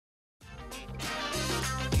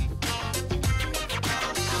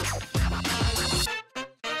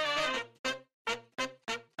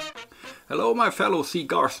Hello my fellow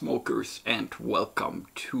cigar smokers and welcome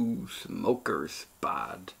to Smokers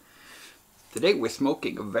Pod. Today we're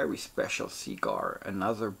smoking a very special cigar,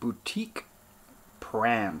 another boutique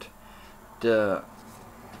brand, the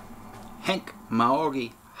Henk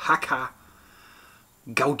Maori Haka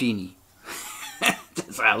Gaudini.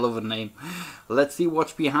 That's a hell of a name. Let's see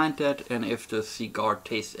what's behind that and if the cigar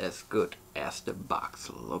tastes as good as the box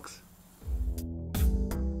looks.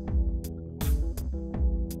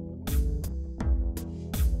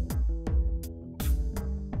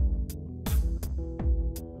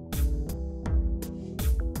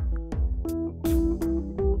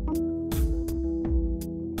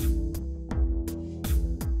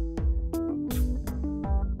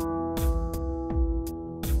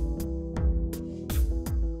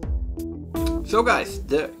 So guys,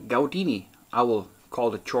 the Gaudini, I will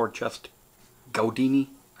call it short just Gaudini,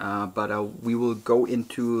 but we will go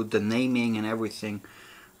into the naming and everything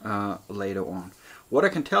later on. What I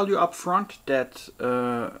can tell you up front that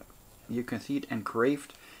you can see it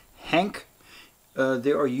engraved. Henk,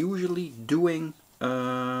 they are usually doing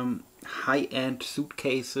high-end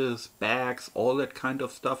suitcases, bags, all that kind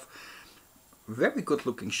of stuff. Very good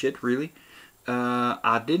looking shit, really.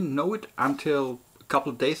 I didn't know it until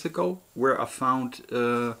couple of days ago, where I found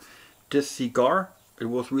this cigar. It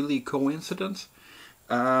was really a coincidence,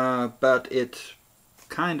 but it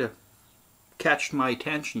kind of catched my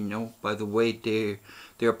attention, you know, by the way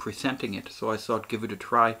they're presenting it. So I thought, give it a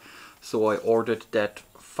try. So I ordered that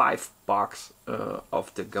 5-box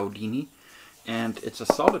of the Gaudini, and it's a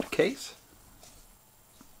solid case.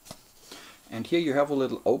 And here you have a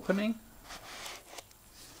little opening,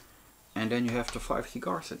 and then you have the 5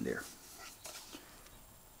 cigars in there.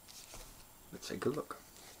 Let's take a look.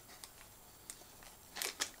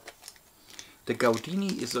 The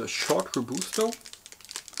Gaudini is a short Robusto.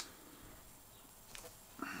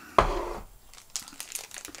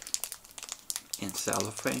 In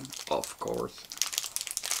cellophane, of course.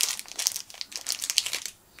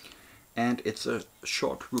 And it's a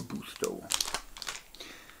short Robusto.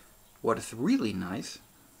 What is really nice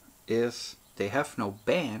is they have no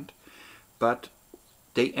band, but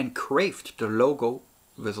they engraved the logo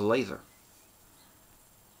with a laser.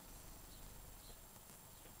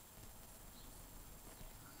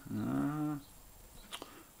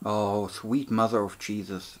 Oh, sweet mother of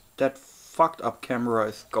Jesus. That fucked up camera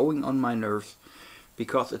is going on my nerves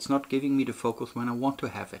because it's not giving me the focus when I want to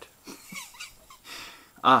have it.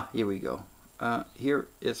 Here we go. Here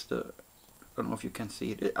is the, I don't know if you can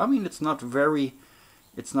see it. I mean, it's not very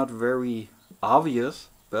obvious,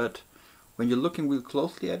 but when you're looking real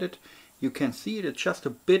closely at it, you can see it. It's just a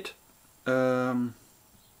bit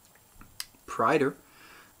brighter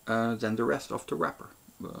than the rest of the wrapper.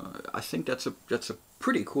 I think that's a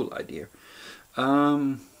pretty cool idea.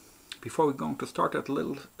 Before we're going to start that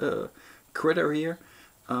little critter here,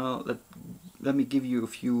 let me give you a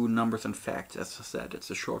few numbers and facts. As I said,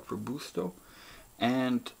 it's a short Robusto,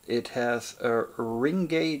 and it has a ring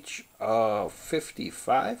gauge of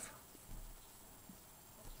 55,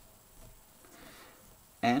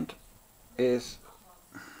 and is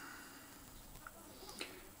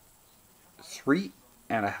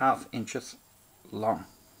 3.5 inches long.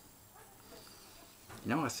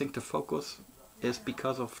 You know, I think the focus is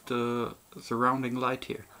because of the surrounding light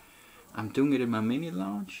here. I'm doing it in my mini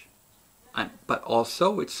lounge, but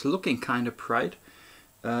also it's looking kind of bright.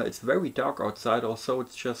 It's very dark outside, also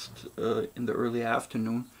it's just in the early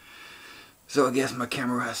afternoon. So I guess my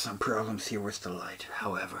camera has some problems here with the light.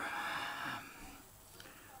 However,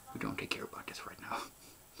 we don't take care about this right now.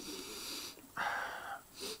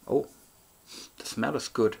 Oh, the smell is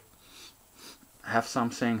good. I have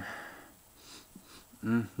something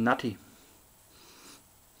nutty,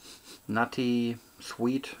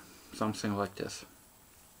 sweet, something like this.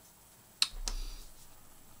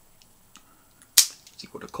 Let's see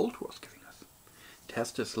what the cold war is giving us. It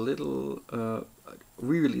has this little,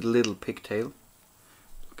 really little pigtail,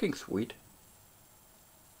 looking sweet.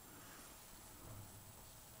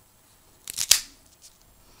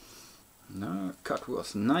 No, cut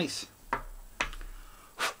was nice.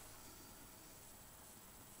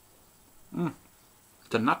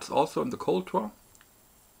 The nuts also in the cold draw.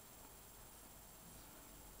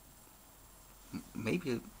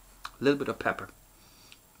 Maybe a little bit of pepper.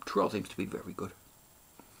 Draw seems to be very good.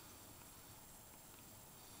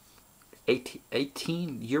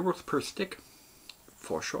 18 euros per stick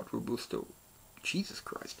for short Robusto. Jesus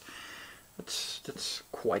Christ, that's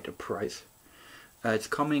quite a price. It's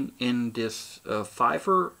coming in this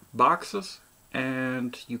 5er boxes,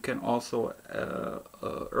 and you can also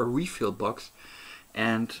a refill box.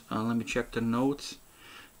 And let me check the notes.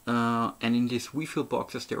 and in these refill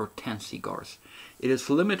boxes there are 10 cigars. It is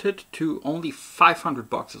limited to only 500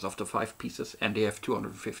 boxes of the 5 pieces, and they have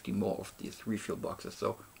 250 more of these refill boxes,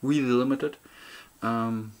 so really limited.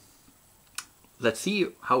 Let's see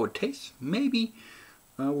how it tastes. Maybe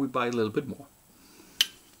we buy a little bit more.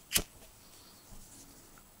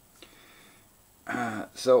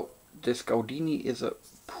 So this Gaudini is a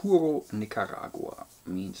Puro Nicaragua,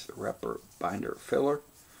 means wrapper, binder, filler,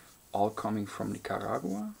 all coming from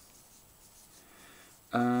Nicaragua.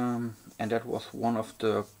 And that was one of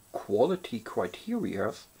the quality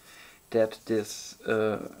criteria that this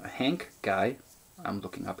Henk guy, I'm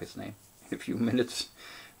looking up his name in a few minutes,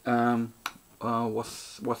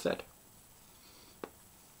 was that.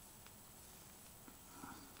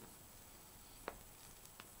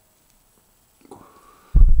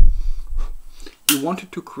 He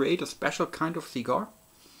wanted to create a special kind of cigar,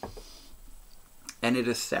 and it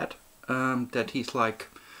is said that he's like,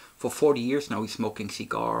 for 40 years now he's smoking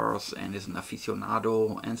cigars and is an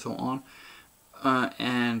aficionado and so on,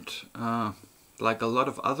 and like a lot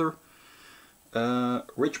of other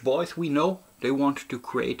rich boys we know, they want to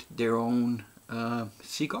create their own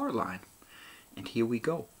cigar line, and here we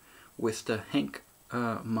go with the Henk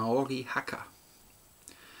Maori Haka.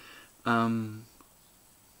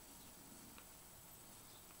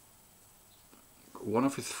 One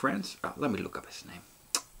of his friends, let me look up his name.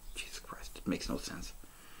 Jesus Christ, it makes no sense.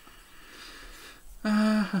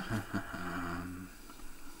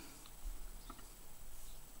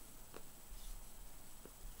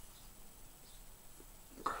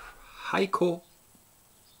 Heiko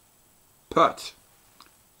Poertz,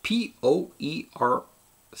 P-O-E-R-C.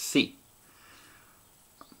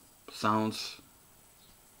 Sounds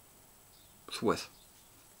Swiss,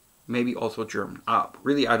 maybe also German.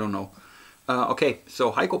 Really, I don't know. Okay,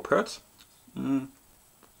 so Heiko Poertz,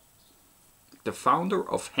 the founder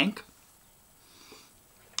of Henk,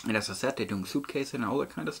 and as I said, they're doing suitcases and all that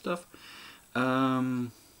kind of stuff.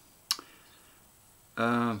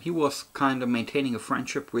 He was kind of maintaining a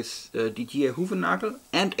friendship with Didier Houevenagel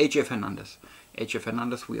and AJ Fernandez. AJ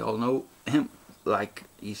Fernandez, we all know him, like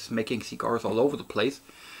he's making cigars all over the place.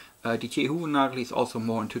 Didier Houevenagel is also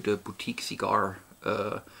more into the Boutique Cigar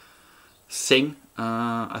thing.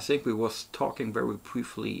 I think we was talking very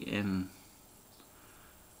briefly in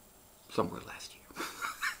somewhere last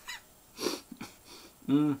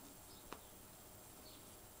year.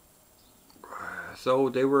 So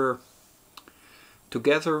they were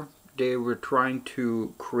together, they were trying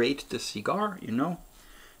to create the cigar, you know,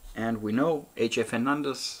 and we know AJ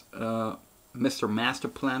Fernandez, Mr. Master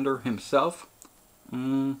Planner himself,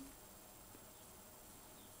 and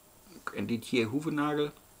Didier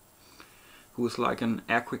Houevenagel, who is like an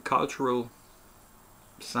agricultural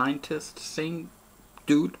scientist thing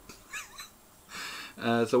dude.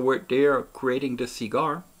 So they're creating the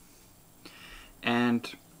cigar,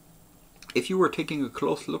 and if you were taking a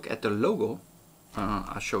close look at the logo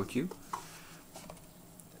I showed you,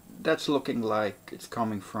 that's looking like it's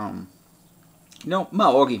coming from, you know,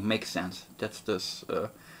 Maori makes sense. That's this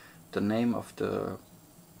the name of the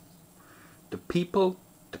people,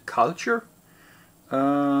 the culture.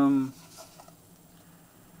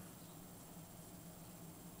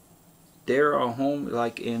 They're a home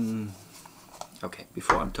like in, okay,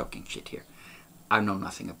 before I'm talking shit here, I know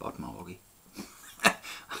nothing about Maori.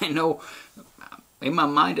 I know in my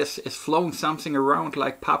mind is flowing something around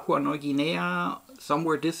like Papua New Guinea,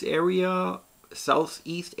 somewhere this area,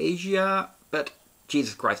 Southeast Asia, but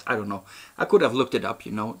Jesus Christ, I don't know. I could have looked it up,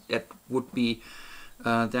 you know, that would be,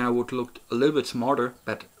 then I would look a little bit smarter,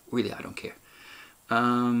 but really I don't care.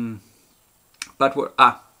 But what,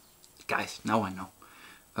 guys, now I know.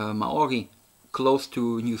 Maori, close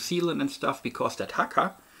to New Zealand and stuff, because that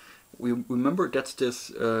haka, we remember that's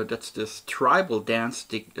this tribal dance,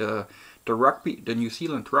 the rugby, the New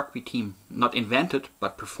Zealand rugby team, not invented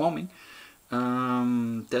but performing.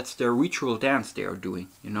 That's their ritual dance they are doing,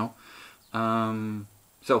 you know.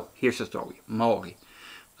 So here's the story, Maori.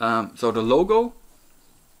 So the logo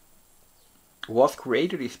was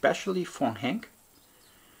created especially for Henk.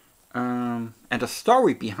 And the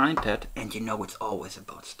story behind that, and you know it's always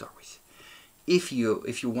about stories. If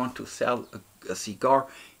you want to sell a cigar,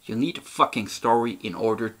 you need a fucking story in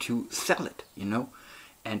order to sell it, you know.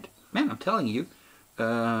 And man, I'm telling you,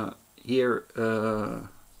 here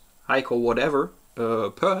Heiko whatever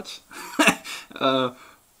Poertz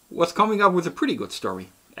was coming up with a pretty good story,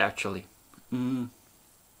 actually.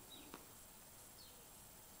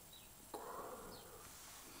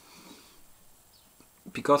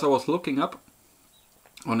 Because I was looking up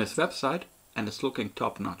on his website, and it's looking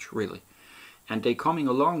top notch, really. and they coming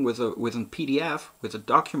along with a PDF, with a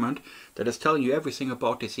document that is telling you everything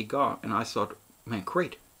about the cigar. And I thought, man,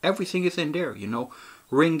 great, everything is in there, you know,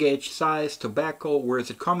 ring gauge, size, tobacco, where is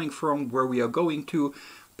it coming from, where we are going to,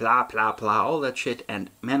 blah blah blah, all that shit. And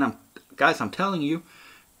man, guys, I'm telling you,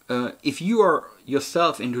 if you are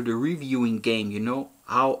yourself into the reviewing game, you know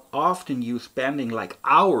how often you spending like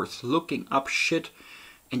hours looking up shit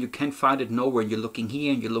and you can't find it nowhere, and you're looking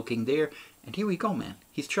here and you're looking there. And here we go, man.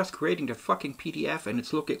 He's just creating the fucking PDF and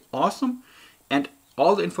it's looking awesome. And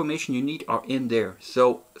all the information you need are in there.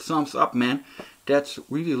 So thumbs up, man. That's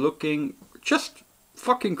really looking just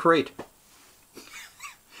fucking great.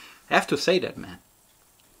 I have to say that, man.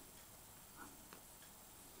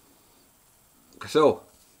 So,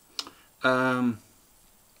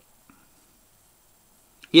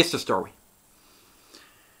 here's the story.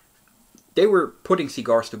 They were putting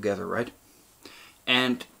cigars together, right?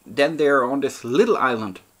 And then they're on this little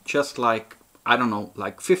island, just like, I don't know,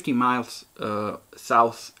 like 50 miles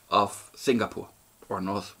south of Singapore, or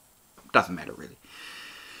north, doesn't matter really.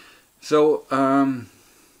 So,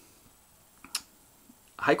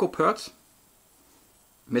 Heiko Poertz,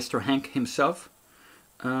 Mr. Henk himself,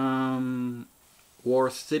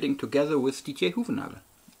 was sitting together with Didier Houevenagel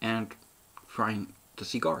and trying the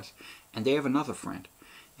cigars. And they have another friend,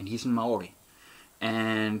 and he's in Maori.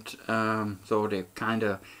 And so they kind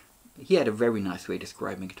of, he had a very nice way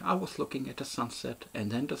describing it. I was looking at the sunset,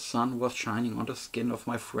 and then the sun was shining on the skin of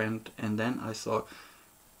my friend, and then I thought,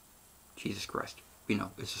 Jesus Christ, you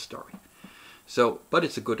know, it's a story. So, but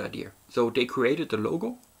it's a good idea. So they created the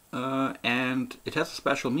logo, and it has a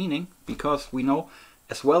special meaning, because we know,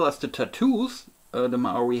 as well as the tattoos the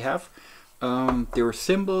Maori have, their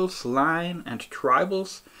symbols, line, and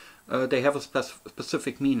tribals, they have a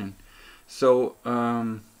specific meaning. So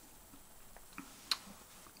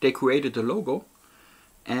they created the logo,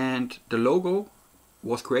 and the logo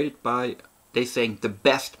was created by, they saying, the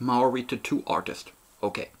best Maori tattoo artist.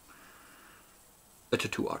 Okay, a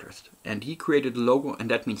tattoo artist, and he created the logo,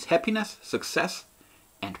 and that means happiness, success,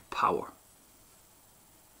 and power.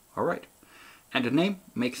 All right, and the name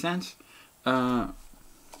makes sense.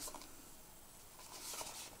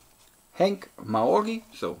 Henk Maori,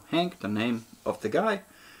 so Henk, the name of the guy,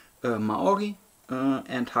 Maori,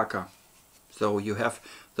 and Haka. So you have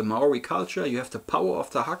the Maori culture, you have the power of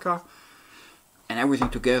the Haka, and everything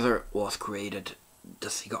together was created the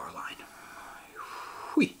cigar line.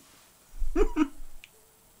 Hui.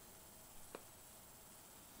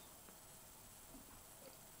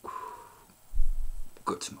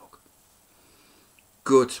 Good smoke.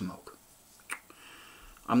 Good smoke.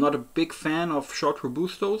 I'm not a big fan of short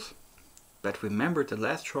Robustos, but remember the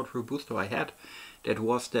last short Robusto I had, that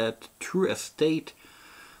was that True Estate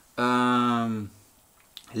Liga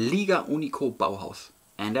Unico Bauhaus.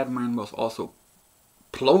 And that man was also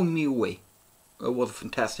blowing me away. It was a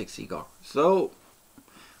fantastic cigar. So,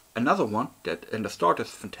 another one that, and the start is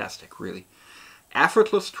fantastic, really.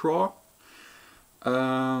 Effortless draw.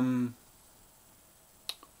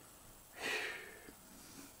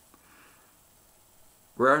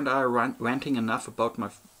 Weren't I ranting enough about my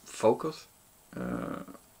focus?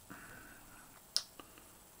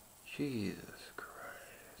 Jesus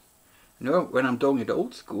Christ. You know, when I'm doing it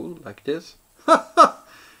old school, like this.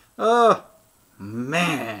 Oh,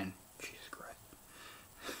 man. Jesus Christ.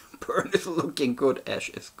 Burn is looking good. Ash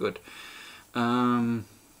is good. Can't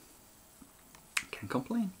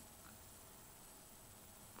complain.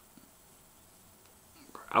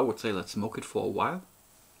 I would say let's smoke it for a while.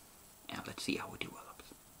 And let's see how it develops.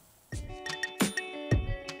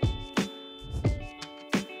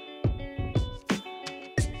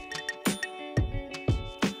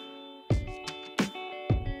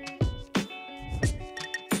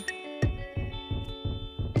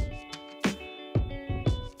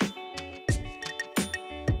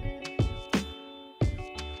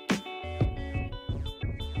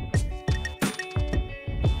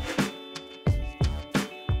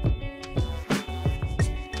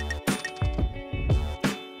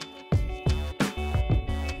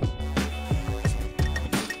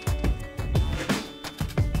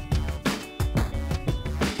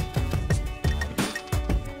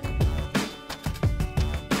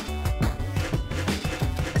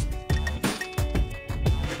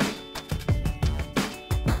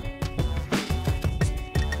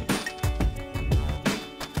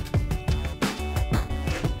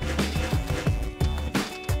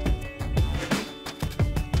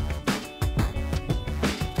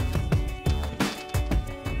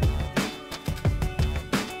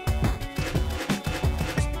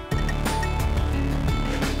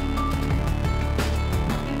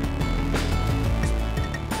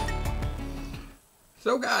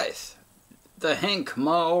 So guys, the Henk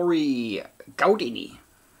Maori Gaudini.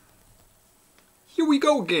 Here we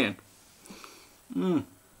go again.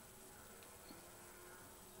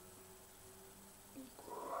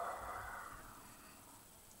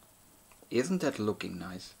 Isn't that looking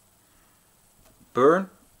nice? Burn,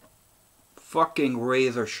 fucking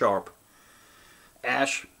razor sharp.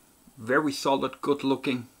 Ash, very solid, good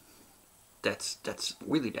looking. That's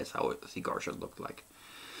how a cigar should look like.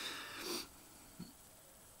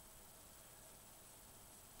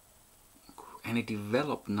 And it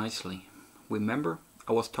developed nicely. Remember,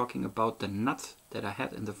 I was talking about the nuts that I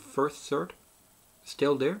had in the first third,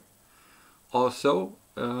 still there. Also,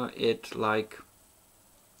 it like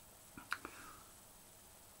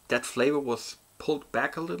that flavor was pulled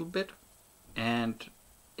back a little bit, and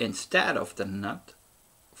instead of the nut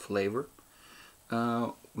flavor,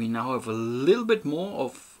 we now have a little bit more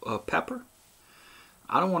of pepper.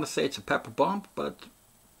 I don't want to say it's a pepper bomb, but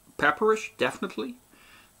pepperish, definitely.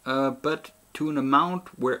 But to an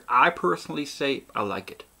amount where I personally say I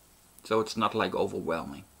like it. So it's not like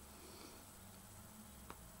overwhelming.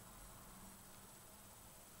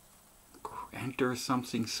 And there's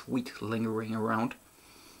something sweet lingering around.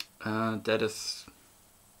 That is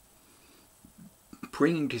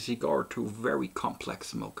bringing the cigar to very complex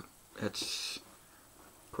smoke. It's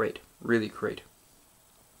great, really great.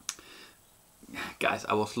 Guys,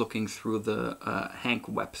 I was looking through the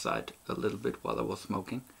Henk website a little bit while I was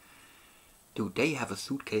smoking. Dude, they have a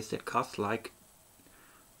suitcase that costs like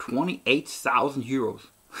 28,000 euros.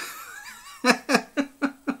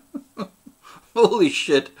 Holy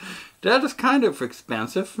shit, that is kind of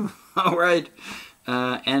expensive. All right.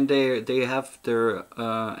 And they have their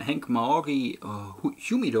Henk Maori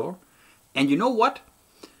humidor. And you know what?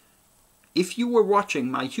 If you were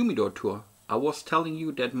watching my humidor tour, I was telling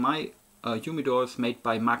you that my humidor is made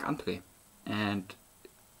by Marc André. And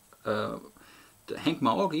the Henk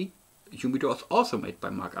Maori humidor is also made by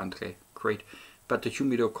Marc André. Great. But the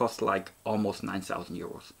humidor costs like almost 9,000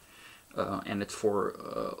 euros. And it's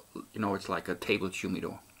for, it's like a table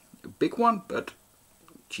humidor. A big one, but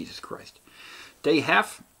Jesus Christ. They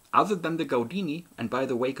have, other than the Gaudini, and by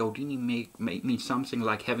the way, Gaudini means something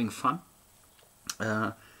like having fun.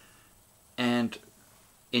 And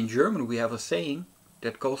in German we have a saying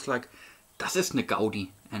that goes like, das ist eine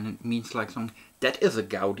Gaudi. And it means like something, that is a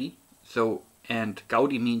Gaudi. So, and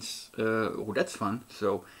Gaudi means, oh, that's fun.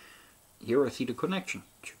 So here I see the connection.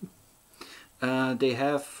 They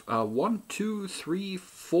have 1, 2, 3,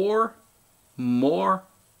 4 more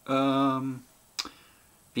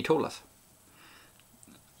Vitolas.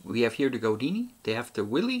 We have here the Gaudini, they have the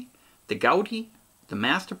Willy, the Gaudi, the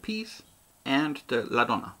Masterpiece, and the La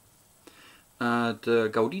Donna. The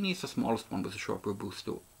Gaudini is the smallest one with a short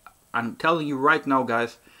Robusto. I'm telling you right now,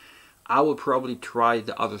 guys, I will probably try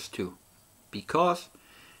the others too. Because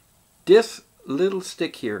this little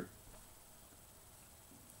stick here,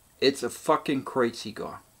 it's a fucking great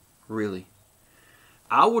cigar. Really.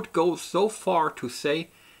 I would go so far to say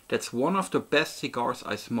that's one of the best cigars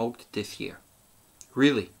I smoked this year.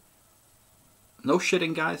 Really. No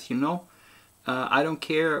shitting, guys, you know. I don't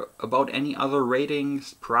care about any other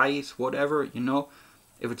ratings, price, whatever, you know.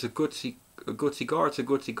 If it's a good cigar, it's a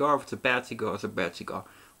good cigar. If it's a bad cigar, it's a bad cigar.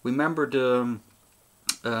 Remember the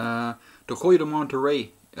Goya de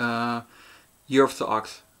Monterey Year of the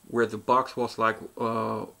Ox, where the box was like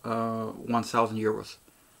 1,000 euros.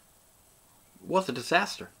 It was a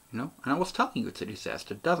disaster, you know. And I was telling you it's a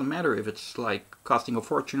disaster. It doesn't matter if it's like costing a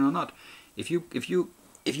fortune or not. If you're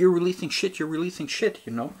releasing shit, you're releasing shit,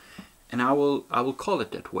 you know. And I will call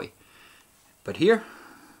it that way. But here,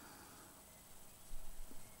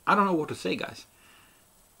 I don't know what to say, guys.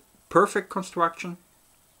 Perfect construction,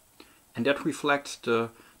 and that reflects the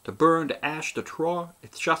burn, the ash, the draw.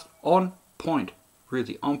 It's just on point,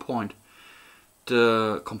 really on point.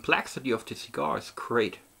 The complexity of the cigar is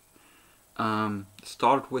great.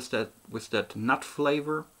 Started with that nut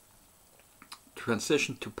flavor,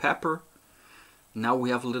 transitioned to pepper. Now we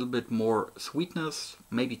have a little bit more sweetness,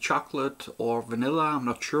 maybe chocolate or vanilla, I'm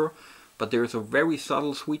not sure. But there's a very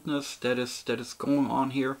subtle sweetness that is going on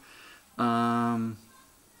here.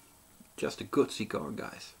 Just a good cigar,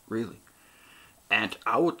 guys, really. And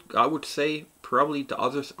I would say probably the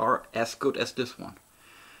others are as good as this one.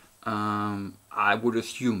 I would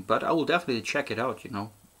assume, but I will definitely check it out, you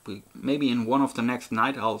know. Maybe in one of the next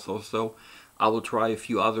night owls or so, I will try a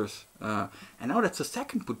few others. And now that's the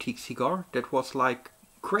second boutique cigar that was like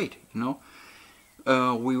great, you know.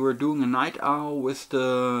 We were doing a night owl with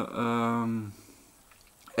the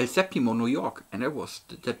El Septimo New York, and that was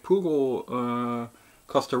that Puro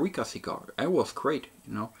Costa Rica cigar. It was great,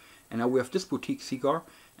 you know. And now we have this Boutique Cigar,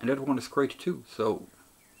 and that one is great too. So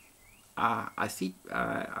I see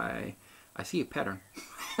a pattern.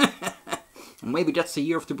 Maybe that's the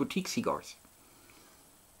year of the Boutique Cigars.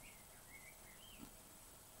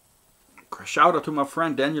 Shout out to my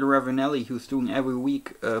friend Daniel Ravanelli, who's doing every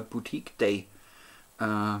week a boutique day.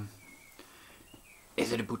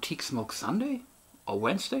 Is it a boutique smoke Sunday? Or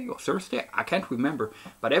Wednesday? Or Thursday? I can't remember.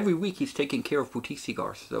 But every week he's taking care of boutique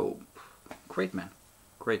cigars. So, great man.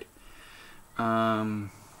 Great. So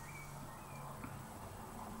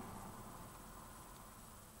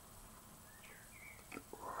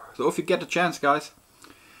if you get the chance, guys,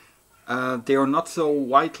 they are not so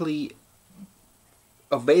widely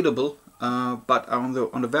available. But on the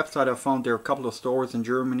website I found there are a couple of stores in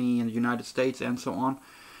Germany and the United States and so on.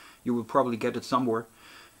 You will probably get it somewhere.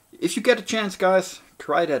 If you get a chance, guys,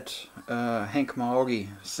 try that Henk Maori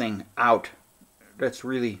thing out. That's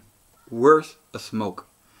really worth a smoke.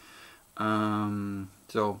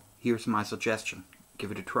 So here's my suggestion.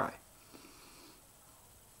 Give it a try.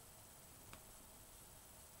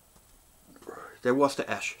 There was the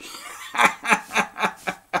ash.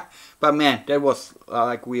 But man, that was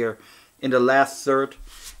like we're in the last third,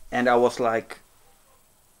 and I was like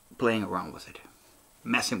playing around with it,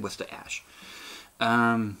 messing with the ash.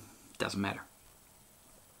 Doesn't matter.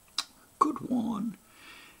 Good one,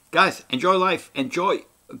 guys. Enjoy life. Enjoy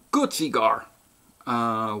a good cigar.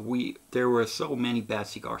 There were so many bad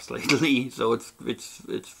cigars lately, so it's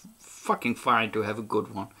fucking fine to have a good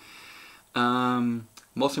one.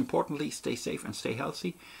 Most importantly, stay safe and stay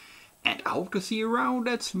healthy. And I hope to see you around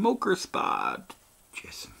that smoker spot.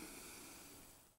 Cheers.